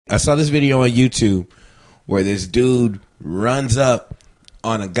I saw this video on YouTube where this dude runs up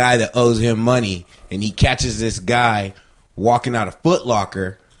on a guy that owes him money, and he catches this guy walking out of Foot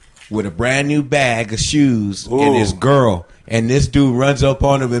Locker with a brand new bag of shoes and his girl. And this dude runs up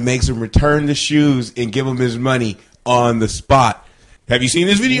on him and makes him return the shoes and give him his money on the spot. Have you seen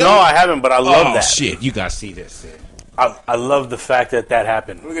this video? No, I haven't, but I love that. Oh, shit. You got to see this. I love the fact that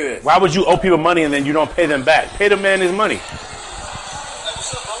happened. Look at this. Why would you owe people money and then you don't pay them back? Pay the man his money.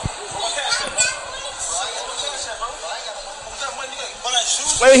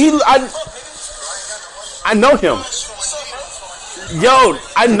 Wait, I know him. Yo,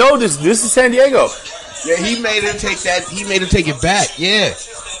 I know this. This is San Diego. Yeah, he made him take that. He made him take it back. Yeah.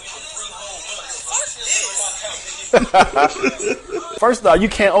 First of all, you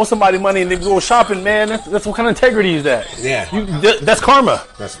can't owe somebody money and then go shopping, man. That's what kind of integrity is that? Yeah. That's karma.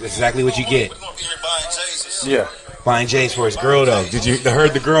 That's exactly what you get. Yeah. Buying J's for his girl, though. Did you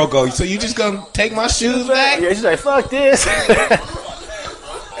heard the girl go, so you just gonna take my shoes back? Yeah, she's like, fuck this.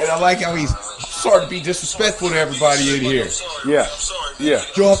 And I like how he's sorry to be disrespectful to everybody in here. Yeah. Yeah.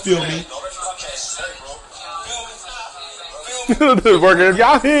 Y'all feel me? Working,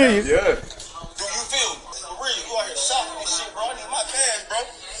 y'all hear you. Yeah.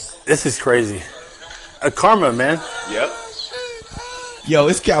 This is crazy. Karma, man. Yep. Yo,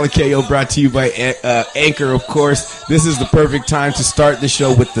 it's Cali KO brought to you by Anchor, of course. This is the perfect time to start the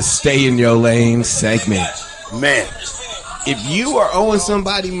show with the Stay in Your Lane segment. Man. If you are owing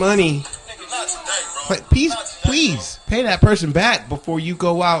somebody money, please pay that person back before you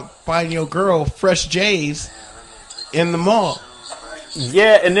go out buying your girl fresh J's in the mall.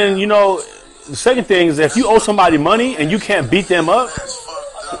 Yeah, and then, the second thing is if you owe somebody money and you can't beat them up,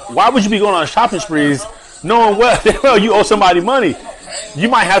 why would you be going on shopping sprees knowing well you owe somebody money? You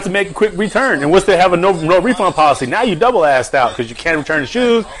might have to make a quick return. And once they have a no refund policy, now you double assed out because you can't return the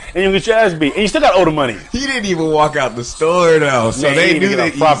shoes and you get your ass beat. And you still got to owe the money. He didn't even walk out the store, though. So they knew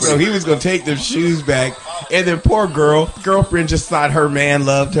that so he was going to take their shoes back. And then poor girlfriend just thought her man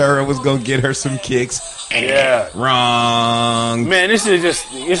loved her and was going to get her some kicks. Yeah. Wrong. Man, it's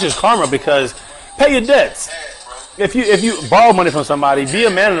just karma because pay your debts. If you borrow money from somebody, be a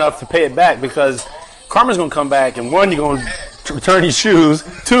man enough to pay it back because karma's going to come back. And one, you're going to return your shoes.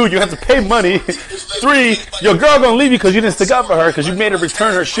 Two, you have to pay money. Three, your girl going to leave you because you didn't stick up for her because you made her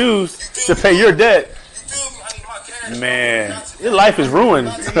return her shoes to pay your debt. Man, your life is ruined.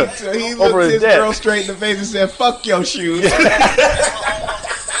 So he looked over his debt. girl straight in the face and said, "Fuck your shoes."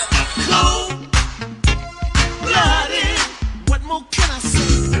 What more can I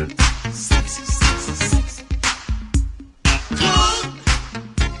say? Sexy, sexy, sexy. Cold-blooded,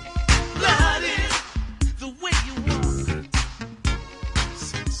 the way you walk.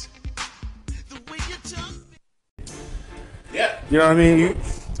 Sexy, the way you talk. Yeah. You know what I mean?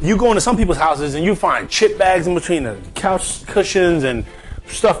 You go into some people's houses and you find chip bags in between the couch cushions and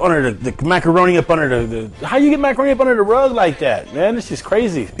stuff under the macaroni up under the how you get macaroni up under the rug like that, man? It's just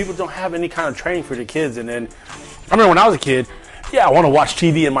crazy. People don't have any kind of training for their kids. And then I remember when I was a kid, I want to watch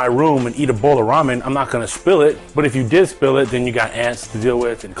TV in my room and eat a bowl of ramen. I'm not going to spill it. But if you did spill it, then you got ants to deal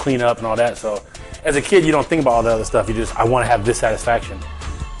with and clean up and all that. So as a kid, you don't think about all the other stuff. I want to have this satisfaction.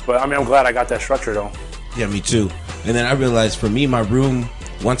 But I mean, I'm glad I got that structure though. Yeah, me too. And then I realized for me, my room,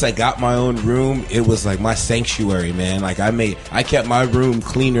 once I got my own room, it was like my sanctuary, man. Like I kept my room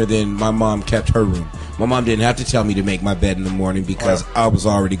cleaner than my mom kept her room. My mom didn't have to tell me to make my bed in the morning because I was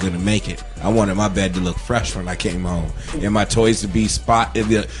already going to make it. I wanted my bed to look fresh when I came home. And my toys to be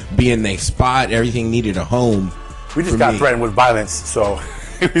in their spot. Everything needed a home. We just got threatened with violence, so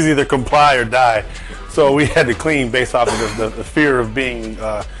it was either comply or die. So we had to clean based off of the fear of being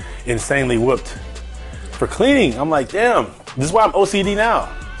insanely whooped. For cleaning, I'm like, damn, this is why I'm OCD now.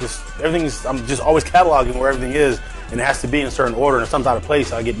 I'm just always cataloging where everything is, and it has to be in a certain order and some type of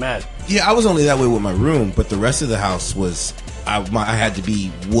place. I get mad. Yeah, I was only that way with my room, but the rest of the house was I had to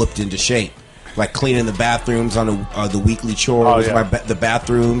be whooped into shape, like cleaning the bathrooms on the weekly chore. The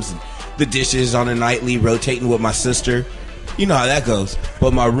bathrooms, and the dishes on a nightly, rotating with my sister. You know how that goes.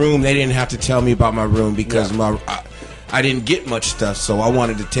 But my room, they didn't have to tell me about my room because I didn't get much stuff, so I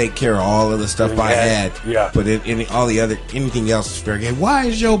wanted to take care of all of the stuff I had. Yeah. But anything else is fair game. How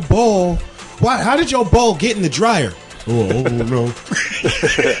did your bowl get in the dryer? Oh no.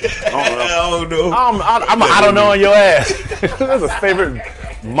 Oh no. I don't know on your ass. That's a favorite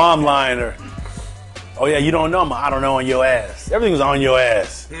mom line. Oh yeah, you don't know. I don't know on your ass. Everything's on your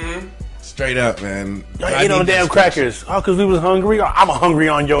ass. Mm-hmm. Straight up, man. I ate on damn crackers. Because we was hungry. I'm hungry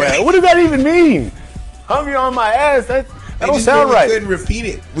on your ass. What does that even mean? Hungry on my ass? That don't sound right. We couldn't repeat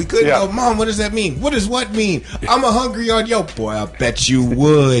it. We couldn't go, Mom, what does that mean? What does what mean? I'm a hungry on yo. Boy, I bet you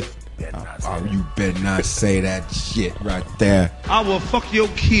would. Oh, you better not say that shit right there. I will fuck your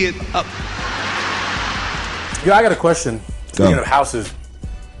kid up. Yo, I got a question. Speaking of houses,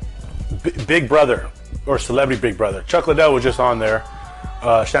 Big Brother or Celebrity Big Brother. Chuck Liddell was just on there.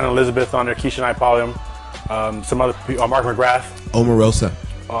 Shannon Elizabeth on there. Keisha Knight Pallium. Some other people. Mark McGrath. Omarosa.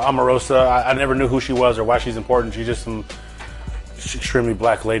 Omarosa. I never knew who she was or why she's important. She's just some extremely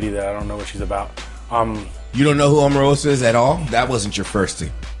black lady that I don't know what she's about. You don't know who Omarosa is at all? That wasn't your first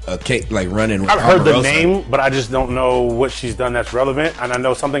thing. Like running with I've heard Omarosa. the name, but I just don't know what she's done that's relevant. And I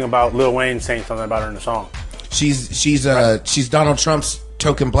know something about Lil Wayne saying something about her in the song. She's Donald Trump's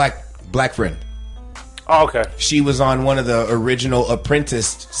token black friend. Oh, okay. She was on one of the original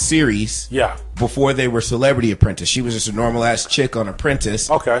Apprentice series. Yeah. Before they were Celebrity Apprentice. She was just a normal ass chick on Apprentice.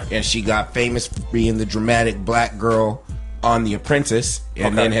 Okay. And she got famous for being the dramatic black girl on The Apprentice,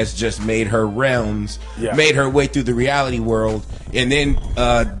 and then has just made her rounds, made her way through the reality world, and then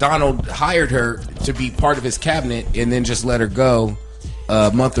Donald hired her to be part of his cabinet, and then just let her go a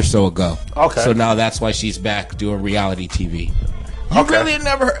month or so ago. Okay. So now that's why she's back doing reality TV. You really had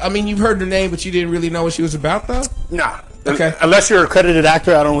never heard, I mean, you've heard her name, but you didn't really know what she was about, though? Nah. Okay. Unless you're a credited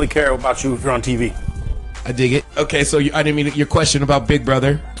actor, I don't really care about you if you're on TV. I dig it. Okay, so I didn't mean your question about Big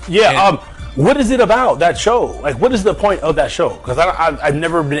Brother. Yeah, what is it about, that show? Like, what is the point of that show? Because I've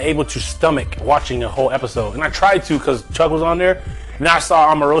never been able to stomach watching a whole episode. And I tried to because Chuck was on there. And I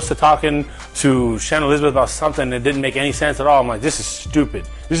saw Omarosa talking to Shannon Elizabeth about something that didn't make any sense at all. I'm like, this is stupid.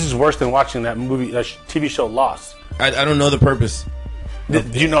 This is worse than watching that TV show Lost. I don't know the purpose. Do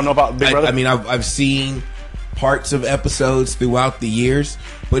you know about Big Brother? I mean, I've seen parts of episodes throughout the years,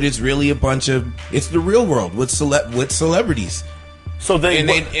 but it's really it's the real world with celebrities. So but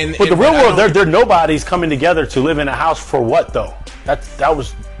the real world, they're nobodies coming together to live in a house for what though? That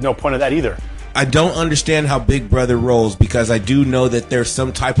was no point of that either. I don't understand how Big Brother rolls because I do know that there's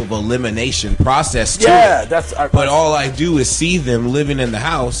some type of elimination process to it. But all I do is see them living in the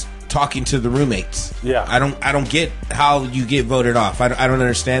house talking to the roommates. Yeah. I don't get how you get voted off. I don't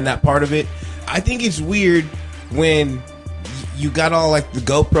understand that part of it. I think it's weird when you got all like the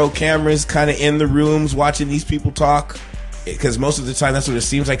GoPro cameras kind of in the rooms watching these people talk. Because most of the time that's what it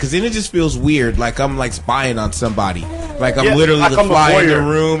seems like. Because then it just feels weird, like I'm like spying on somebody, like I'm literally the fly in the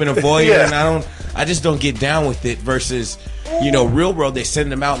room and a voyeur, and I just don't get down with it. Versus, Real World, they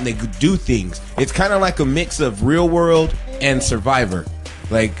send them out and they do things. It's kind of like a mix of Real World and Survivor.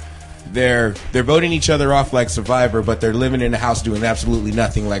 Like they're voting each other off like Survivor, but they're living in a house doing absolutely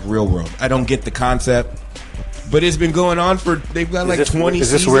nothing like Real World. I don't get the concept. But it's been going on they've got like 20 seasons.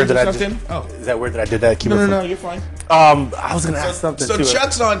 Is this weird that Is that weird that I did that? No, you're fine. I was going to ask something too.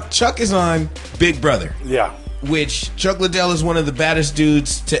 So Chuck is on Big Brother. Yeah. Which Chuck Liddell is one of the baddest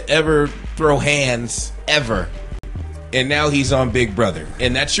dudes to ever throw hands, ever. And now he's on Big Brother.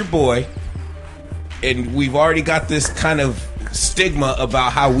 And that's your boy. And we've already got this kind of stigma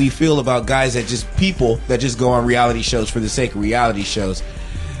about how we feel about guys that just go on reality shows for the sake of reality shows.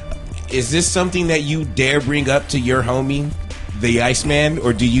 Is this something that you dare bring up to your homie, the Iceman,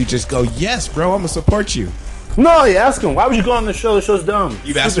 or do you just go, yes, bro, I'm going to support you? No, you ask him, why would you go on the show? The show's dumb.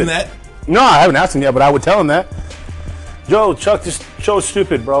 You've asked him that? No, I haven't asked him yet, but I would tell him that. Yo, Chuck, this show's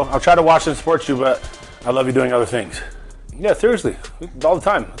stupid, bro. I'll try to watch and support you, but I love you doing other things. Yeah, seriously. All the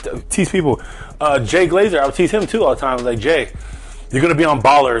time. Tease people. Jay Glazer, I would tease him too all the time. Like, Jay, you're going to be on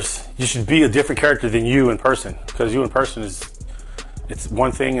Ballers. You should be a different character than you in person, because you in person it's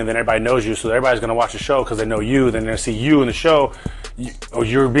one thing, and then everybody knows you, so everybody's going to watch the show because they know you. Then they're going to see you in the show.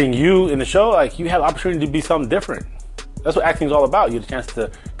 You're being you in the show. Like, you have the opportunity to be something different. That's what acting is all about. You have a chance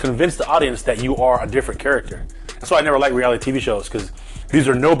to convince the audience that you are a different character. That's why I never like reality TV shows, because these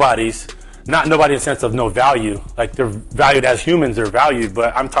are nobodies. Not nobody in the sense of no value. Like, they're valued as humans, they're valued,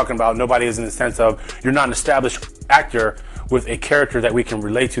 but I'm talking about nobody is in the sense of you're not an established actor with a character that we can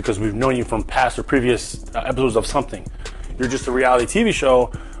relate to because we've known you from past or previous episodes of something. You're just a reality TV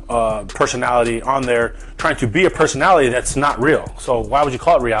show personality on there trying to be a personality that's not real. So why would you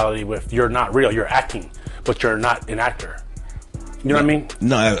call it reality if you're not real? You're acting, but you're not an actor. You know what I mean?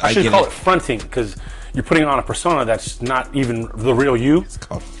 No, I should call it fronting, because you're putting on a persona that's not even the real you. It's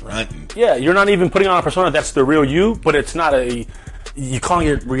called fronting. Yeah, you're not even putting on a persona that's the real you, but it's not you're calling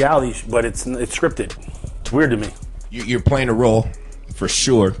it reality, but it's scripted. It's weird to me. You're playing a role, for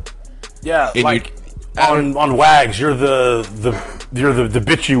sure. Yeah, and like on Wags, you're the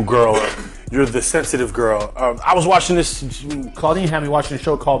bitchy girl. You're the sensitive girl. I was watching this. Claudine had me watching a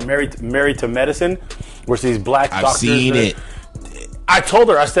show called Married to Medicine, where it's these black doctors. I've seen it. I told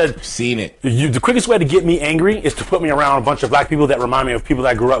her, I said, Seen it. The quickest way to get me angry is to put me around a bunch of black people that remind me of people that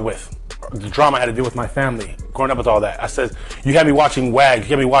I grew up with. The drama I had to do with my family, growing up with all that. I said, you had me watching WAG, you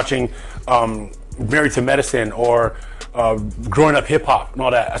had me watching Married to Medicine, or growing up hip hop and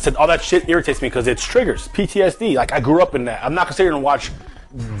all that. I said, all that shit irritates me because it's triggers, PTSD. Like, I grew up in that. I'm not gonna sit here and watch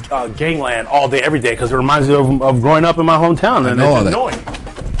Gangland all day, every day, because it reminds me of growing up in my hometown, and it's annoying.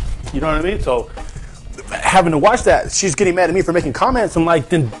 You know what I mean? So, having to watch that, she's getting mad at me for making comments. I'm like,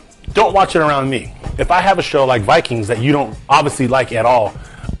 then don't watch it around me. If I have a show like Vikings that you don't obviously like at all,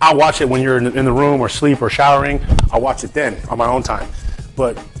 I'll watch it when you're in the room or sleep or showering. I'll watch it then on my own time.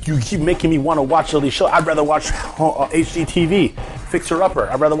 But you keep making me want to watch all these shows. I'd rather watch HGTV, Fixer Upper.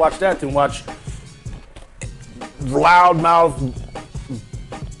 I'd rather watch that than watch loudmouth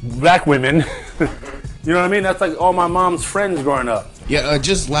black women. You know what I mean? That's like all my mom's friends growing up. Yeah,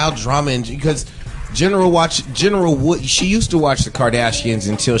 just loud drama, and because General Wood, she used to watch the Kardashians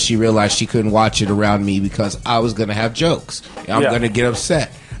until she realized she couldn't watch it around me because I was going to have jokes. I'm going to get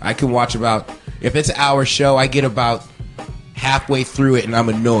upset. I can watch if it's an hour show, I get about halfway through it and I'm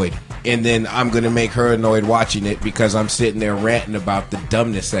annoyed. And then I'm going to make her annoyed watching it because I'm sitting there ranting about the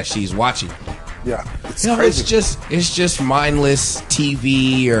dumbness that she's watching. Yeah. It's crazy. It's just mindless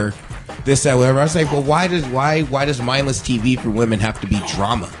TV or this, that, whatever. I was like, well, why does mindless TV for women have to be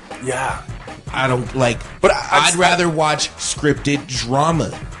drama? Yeah. I don't like, but I'd rather watch scripted drama,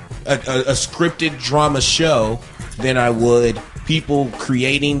 a scripted drama show, than I would people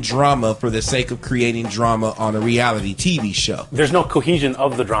creating drama for the sake of creating drama on a reality TV show. There's no cohesion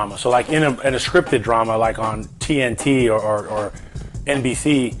of the drama. So like in a scripted drama, like on TNT or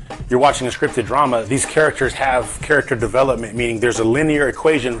NBC, you're watching a scripted drama. These characters have character development, meaning there's a linear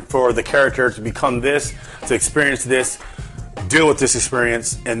equation for the character to become this, to experience this, deal with this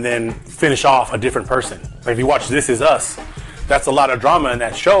experience, and then finish off a different person. Like if you watch This Is Us, that's a lot of drama in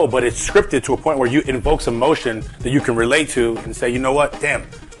that show, but it's scripted to a point where you invokes emotion that you can relate to and say, you know what, damn,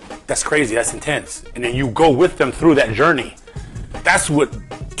 that's crazy, that's intense. And then you go with them through that journey. That's what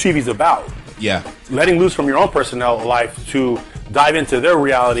TV's about. Yeah. Letting loose from your own personal life to dive into their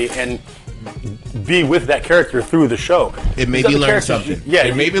reality and be with that character through the show. It made me learn something.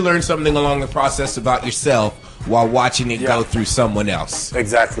 It made me learn something along the process about yourself while watching it go through someone else.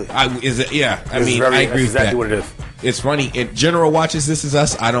 Exactly. I agree with that. Exactly what it is. It's funny. If General watches This Is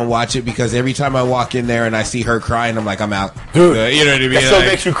Us, I don't watch it because every time I walk in there and I see her crying, I'm like, I'm out. Dude, you know what I mean? That show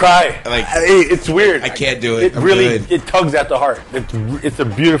makes you cry. Like, it's weird. I can't do it. It tugs at the heart. It's a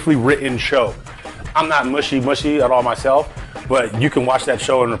beautifully written show. I'm not mushy at all myself, but you can watch that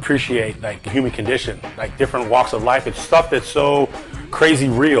show and appreciate like the human condition, like different walks of life. It's stuff that's so crazy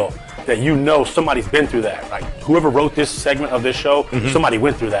real that you know somebody's been through that. Like whoever wrote this segment of this show, somebody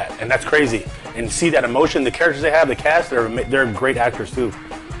went through that, and that's crazy. And see that emotion, the characters they have, the cast, they're great actors too.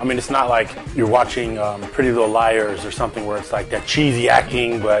 I mean, it's not like you're watching Pretty Little Liars or something where it's like that cheesy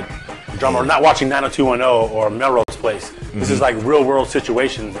acting, but drama. Or not watching 90210 or Melrose Place. This is like real world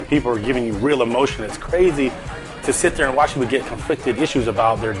situations, and people are giving you real emotion. It's crazy to sit there and watch people get conflicted issues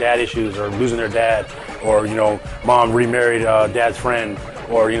about their dad issues, or losing their dad, or mom remarried dad's friend,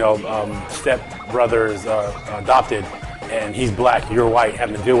 or step brother's adopted, and he's black, you're white,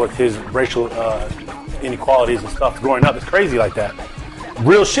 having to deal with his racial inequalities and stuff growing up. It's crazy like that.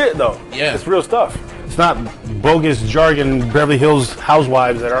 Real shit though. Yeah, it's real stuff. It's not bogus jargon Beverly Hills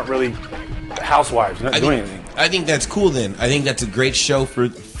housewives that aren't really housewives. They're not doing anything. I think that's cool then. I think that's a great show for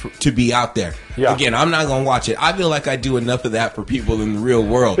to be out there. Yeah. Again, I'm not going to watch it. I feel like I do enough of that for people in the real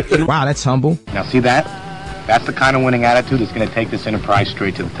world. Wow, that's humble. Now see that? That's the kind of winning attitude that's going to take this enterprise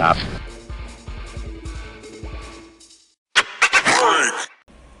straight to the top.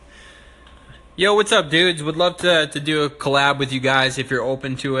 Yo, what's up, dudes? Would love to do a collab with you guys if you're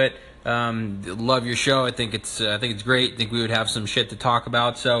open to it. Love your show. I think it's great. I think we would have some shit to talk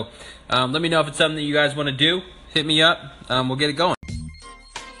about. So let me know if it's something that you guys want to do. Hit me up. We'll get it going.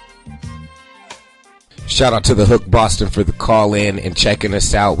 Shout out to the Hook Boston for the call in and checking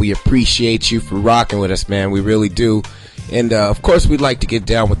us out. We appreciate you for rocking with us, man. We really do. And of course, we'd like to get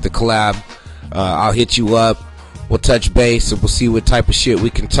down with the collab. I'll hit you up. We'll touch base and we'll see what type of shit we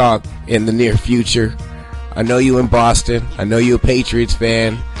can talk in the near future. I know you in Boston. I know you a Patriots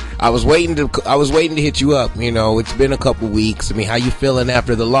fan. I was waiting to hit you up. It's been a couple weeks. I mean, how you feeling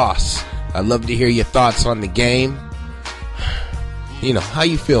after the loss? I'd love to hear your thoughts on the game. How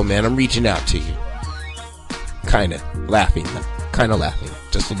you feel, man? I'm reaching out to you. Kind of laughing,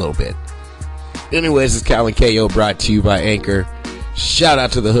 just a little bit. Anyways, it's Cal and KO brought to you by Anchor. Shout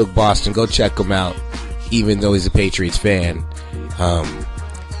out to the Hook Boston. Go check him out, even though he's a Patriots fan.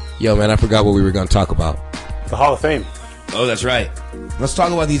 Yo, man, I forgot what we were going to talk about. The Hall of Fame. Oh, that's right. Let's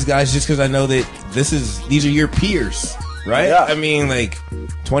talk about these guys just because I know that these are your peers, right? Yeah. I mean, like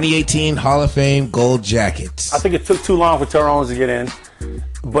 2018 Hall of Fame gold jackets. I think it took too long for Terrell Owens to get in.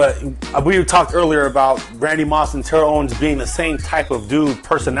 But we talked earlier about Randy Moss and Terrell Owens being the same type of dude,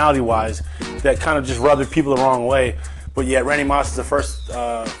 personality-wise, that kind of just rubbed people the wrong way. But yet Randy Moss is the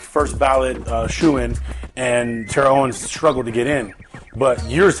first ballot shoo-in, and Terrell Owens struggled to get in. But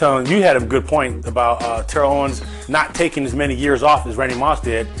you had a good point about Terrell Owens not taking as many years off as Randy Moss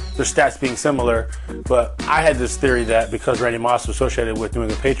did, their stats being similar. But I had this theory that because Randy Moss was associated with New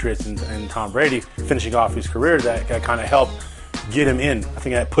England Patriots and Tom Brady finishing off his career, that kind of helped get him in. I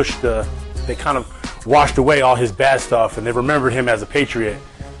think that they kind of washed away all his bad stuff, and they remembered him as a Patriot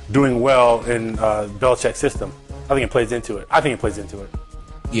doing well in Belichick's system. I think it plays into it.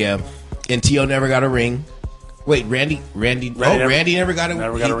 Yeah. And T.O. never got a ring. Wait, Randy never got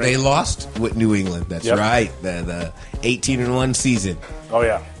a ring. They lost with New England. That's right. The 18-1 season. Oh,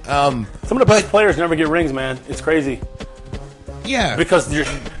 yeah. Some of the best players never get rings, man. It's crazy. Yeah. Because the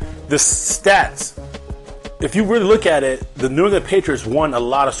stats, if you really look at it, the New England Patriots won a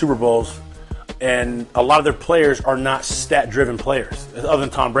lot of Super Bowls, and a lot of their players are not stat-driven players, other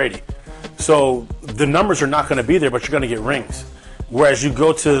than Tom Brady. So the numbers are not going to be there, but you're going to get rings. Whereas you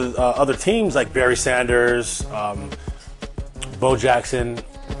go to other teams like Barry Sanders, Bo Jackson,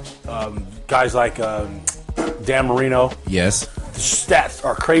 guys like Dan Marino. Yes. The stats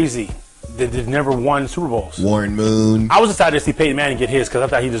are crazy. They've never won Super Bowls. Warren Moon. I was excited to see Peyton Manning get his because I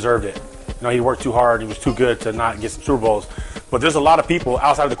thought he deserved it. He worked too hard. He was too good to not get some Super Bowls. But there's a lot of people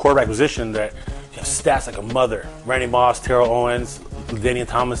outside of the quarterback position that have stats like a mother. Randy Moss, Terrell Owens, Daniel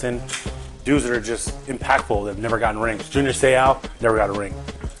Tomlinson. Dudes that are just impactful that have never gotten rings. Junior Seau never got a ring.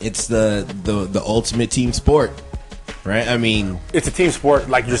 It's the ultimate team sport, right? I mean, it's a team sport,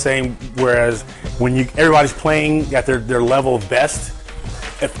 like you're saying. Whereas when everybody's playing at their level of best,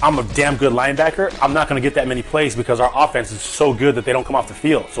 if I'm a damn good linebacker, I'm not going to get that many plays because our offense is so good that they don't come off the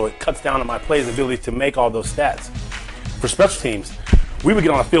field. So it cuts down on my plays' ability to make all those stats. For special teams, we would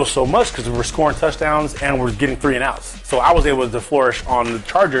get on the field so much because we were scoring touchdowns and we're getting 3 and outs. So I was able to flourish on the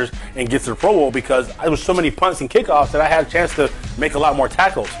Chargers and get to the Pro Bowl because there was so many punts and kickoffs that I had a chance to make a lot more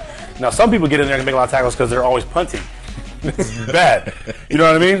tackles. Now, some people get in there and make a lot of tackles because they're always punting. It's bad. You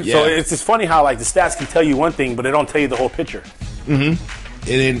know what I mean? Yeah. So it's just funny how the stats can tell you one thing, but they don't tell you the whole picture.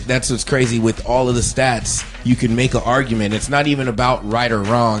 Mm-hmm. And that's what's crazy with all of the stats. You can make an argument. It's not even about right or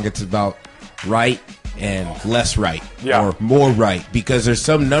wrong. It's about right and less right, or more right, because there's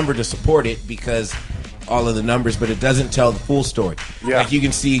some number to support it because all of the numbers, but it doesn't tell the full story. Like you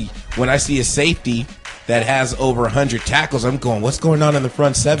can see when I see a safety that has over 100 tackles, I'm going, what's going on in the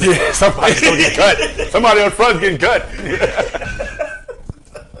front seven? Yeah, somebody's going to get cut. Somebody on front's getting cut.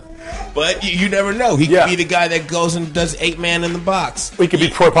 But you never know. He could be the guy that goes and does 8-man in the box. He could be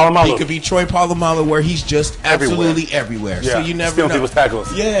Troy Polamalu. He could be Troy Polamalu, where he's just absolutely everywhere. Yeah. So you never Stealing know. people's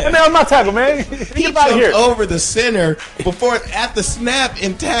tackles. Yeah. Hey, man, I'm not tackle, man. He Get out of jumped here. over the center at the snap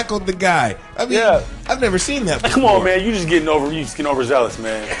and tackled the guy. I mean, I've never seen that before. Come on, man. You just getting overzealous,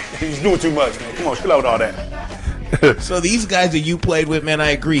 man. He's doing too much, man. Come on, chill out with all that. So these guys that you played with, man,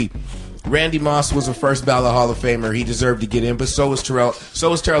 I agree. Randy Moss was a first ballot Hall of Famer. He deserved to get in, but so was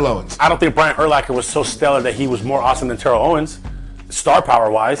Terrell Owens. I don't think Brian Urlacher was so stellar that he was more awesome than Terrell Owens, star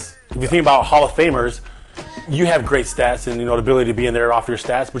power wise. If you think about Hall of Famers, you have great stats and the ability to be in there off your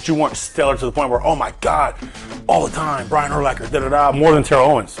stats, but you weren't stellar to the point where, oh my God, all the time, Brian Urlacher, more than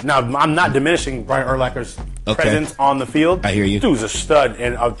Terrell Owens. Now, I'm not diminishing Brian Urlacher's presence on the field. I hear you. Dude's a stud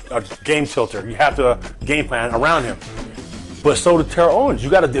and a game tilter. You have to game plan around him. But so did Terrell Owens.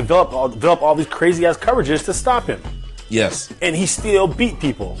 You got to develop all these crazy ass coverages to stop him. Yes. And he still beat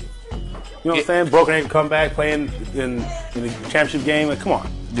people. You know what I'm saying? Broken ankle comeback, playing in the championship game. Like, come on.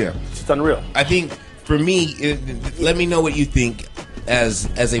 Yeah. It's unreal. I think for me, let me know what you think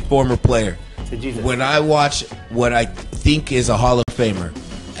as a former player. When I watch what I think is a Hall of Famer,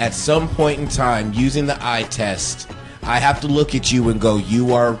 at some point in time, using the eye test, I have to look at you and go,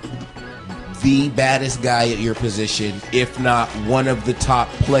 you are the baddest guy at your position, if not one of the top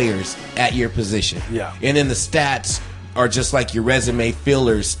players at your position. Yeah. And then the stats are just like your resume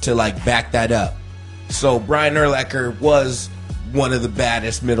fillers to back that up. So Brian Urlacher was one of the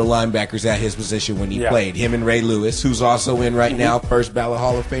baddest middle linebackers at his position when he played. Him and Ray Lewis, who's also in right now, first ballot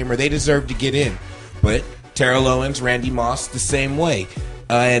Hall of Famer. They deserve to get in. But Terrell Owens, Randy Moss, the same way.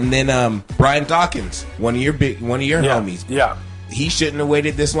 And then Brian Dawkins, one of your homies. Yeah. He shouldn't have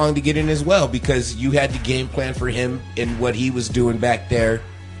waited this long to get in as well because you had the game plan for him and what he was doing back there.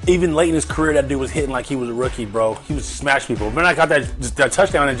 Even late in his career, that dude was hitting like he was a rookie, bro. He was smash people. Remember I got that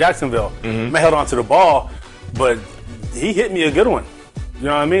touchdown in Jacksonville. I held on to the ball, but he hit me a good one. You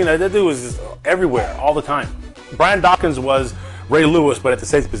know what I mean? That dude was just everywhere all the time. Brian Dawkins was Ray Lewis, but at the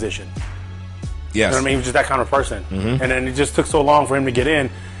safety position. Yes. You know what I mean? He was just that kind of person. Mm-hmm. And then it just took so long for him to get in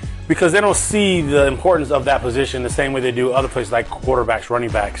because they don't see the importance of that position the same way they do other places like quarterbacks,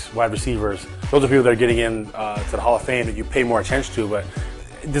 running backs, wide receivers. Those are people that are getting in to the Hall of Fame that you pay more attention to. But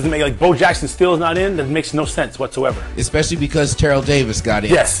it doesn't make, like, Bo Jackson still is not in. That makes no sense whatsoever. Especially because Terrell Davis got in.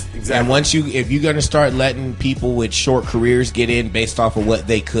 Yes, exactly. And once if you're going to start letting people with short careers get in based off of what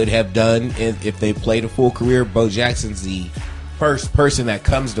they could have done if they played a full career, Bo Jackson's the first person that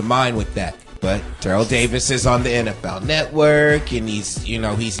comes to mind with that. But Terrell Davis is on the NFL Network, and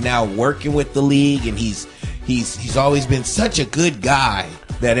he's now working with the league, and he's always been such a good guy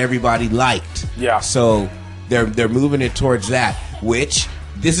that everybody liked. Yeah. So they're moving it towards that, which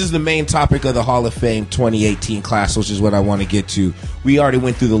this is the main topic of the Hall of Fame 2018 class, which is what I want to get to. We already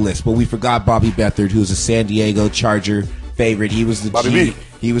went through the list, but we forgot Bobby Beathard, who's a San Diego Charger favorite. He was the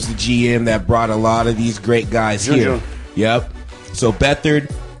GM that brought a lot of these great guys here. Yep. So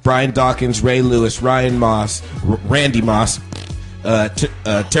Beathard, Brian Dawkins, Ray Lewis, Ryan Moss, Randy Moss,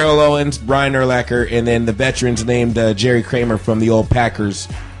 Terrell Owens, Brian Urlacher, and then the veterans named Jerry Kramer from the old Packers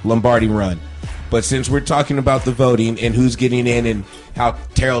Lombardi run. But since we're talking about the voting and who's getting in and how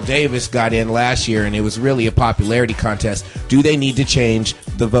Terrell Davis got in last year and it was really a popularity contest, do they need to change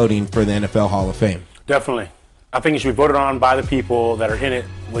the voting for the NFL Hall of Fame? Definitely. I think it should be voted on by the people that are in it.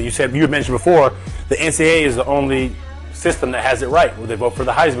 Well, you had mentioned before, the NCAA is the only system that has it right, where they vote for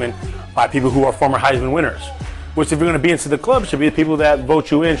the Heisman by people who are former Heisman winners. Which, if you're going to be into the club, should be the people that vote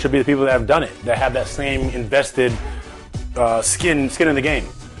you in, should be the people that have done it, that have that same invested skin in the game.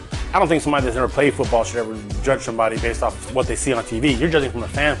 I don't think somebody that's never played football should ever judge somebody based off what they see on TV. You're judging from a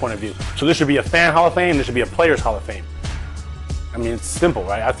fan point of view. So there should be a fan Hall of Fame, there should be a Players Hall of Fame. I mean, it's simple,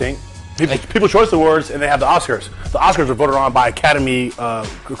 right? I think. People's Choice Awards, and they have the Oscars. The Oscars are voted on by Academy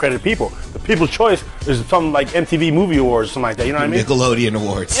accredited people. The People's Choice is something like MTV Movie Awards or something like that. You know what I mean? Nickelodeon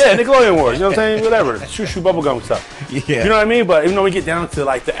Awards. Yeah, Nickelodeon Awards. You know what I'm saying? Whatever. Shoo bubblegum stuff. Yeah. You know what I mean? But even though we get down to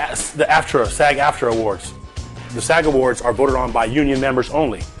like the AFTRA, SAG-AFTRA Awards, the SAG Awards are voted on by union members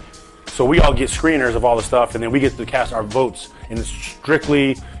only. So we all get screeners of all the stuff, and then we get to cast our votes, and it's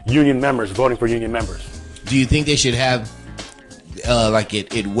strictly union members voting for union members. Do you think they should have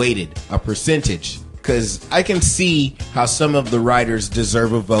it weighted, a percentage? Because I can see how some of the writers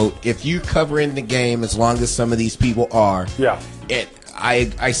deserve a vote. If you're covering the game, as long as some of these people are,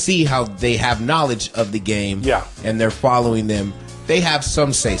 I see how they have knowledge of the game, and they're following them. They have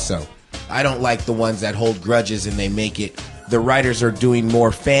some say-so. I don't like the ones that hold grudges and they make it. The writers are doing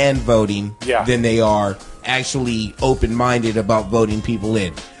more fan voting than they are actually open-minded about voting people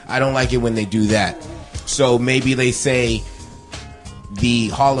in. I don't like it when they do that. So maybe they say the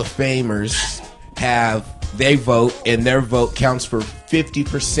Hall of Famers they vote, and their vote counts for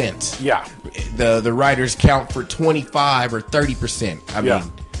 50%. Yeah. The writers count for 25 or 30%. I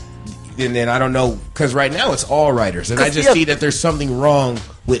mean, and then I don't know, because right now it's all writers, and I just see that there's something wrong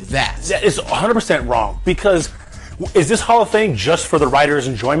with that. It's 100% wrong, because is this Hall of Fame just for the writers'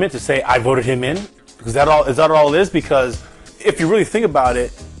 enjoyment to say, I voted him in? Is that all it is? Because if you really think about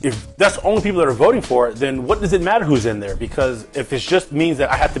it, if that's the only people that are voting for it, then what does it matter who's in there? Because if it just means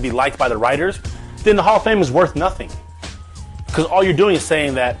that I have to be liked by the writers, then the Hall of Fame is worth nothing. Because all you're doing is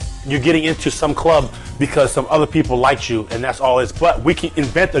saying that you're getting into some club because some other people liked you, and that's all it is. But we can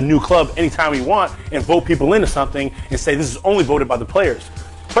invent a new club anytime we want and vote people into something and say this is only voted by the players.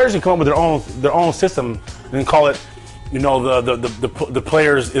 Players can come up with their own system and call it, the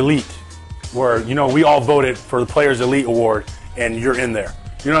Players Elite, where we all voted for the Players Elite Award and you're in there.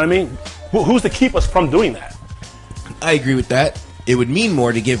 You know what I mean? Who's to keep us from doing that? I agree with that. It would mean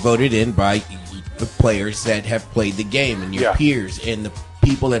more to get voted in by the players that have played the game and your peers and the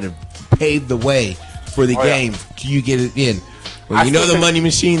people that have paved the way for the game. You get it in. Well, the money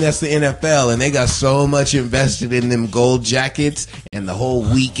machine, that's the NFL, and they got so much invested in them gold jackets and the whole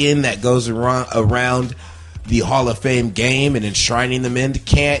weekend that goes around the Hall of Fame game and enshrining them into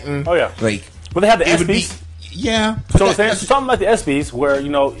Canton. Oh, yeah. Well, they have the ESPYs. So I'm saying something like the ESPYs, where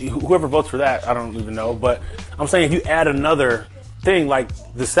whoever votes for that, I don't even know. But I'm saying if you add another thing, like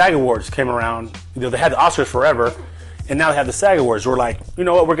the SAG Awards came around, they had the Oscars forever, and now they have the SAG Awards. We're like, you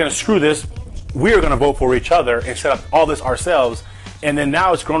know what, we're going to screw this. We're going to vote for each other and set up all this ourselves. And then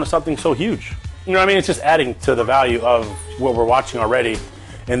now it's grown to something so huge. You know what I mean? It's just adding to the value of what we're watching already.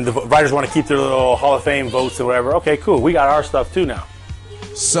 And the writers want to keep their little Hall of Fame votes or whatever. Okay, cool. We got our stuff too now.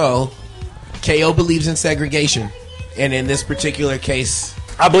 So, KO believes in segregation. And in this particular case,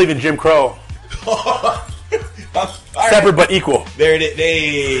 I believe in Jim Crow. Separate but equal. There it is.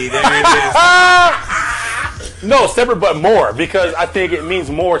 Hey, there it is. No, separate but more, because I think it means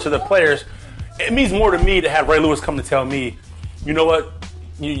more to the players. It means more to me to have Ray Lewis come to tell me, you know what,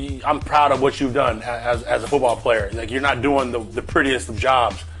 I'm proud of what you've done as a football player. Like, you're not doing the prettiest of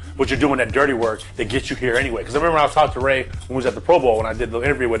jobs, but you're doing that dirty work that gets you here anyway. Because I remember I was talking to Ray when we was at the Pro Bowl, when I did the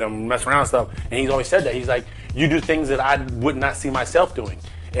interview with him, messing around and stuff, and he's always said that. He's like, you do things that I would not see myself doing.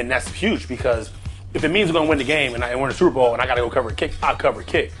 And that's huge, because if it means we're going to win the game and we're in the Super Bowl and I got to go cover a kick, I'll cover a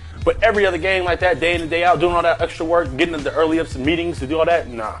kick. But every other game like that, day in and day out, doing all that extra work, getting into the early ups and meetings to do all that,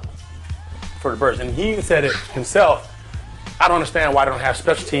 nah. For the Birds. And he even said it himself, I don't understand why they don't have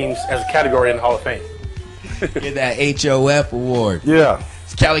special teams as a category in the Hall of Fame. Get that HOF award. Yeah.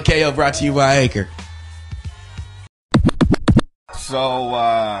 It's Cali KO brought to you by Acre. So,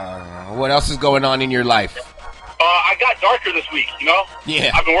 what else is going on in your life? I got darker this week, you know? Yeah.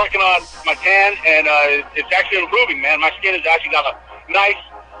 I've been working on my tan, and it's actually improving, man. My skin has actually got a nice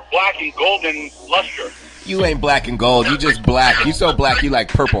black and golden luster. You ain't black and gold. You just black. You so black you like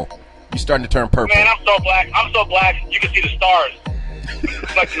purple. You starting to turn purple. Man, I'm so black. You can see the stars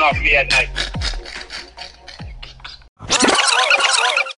reflecting off me at night.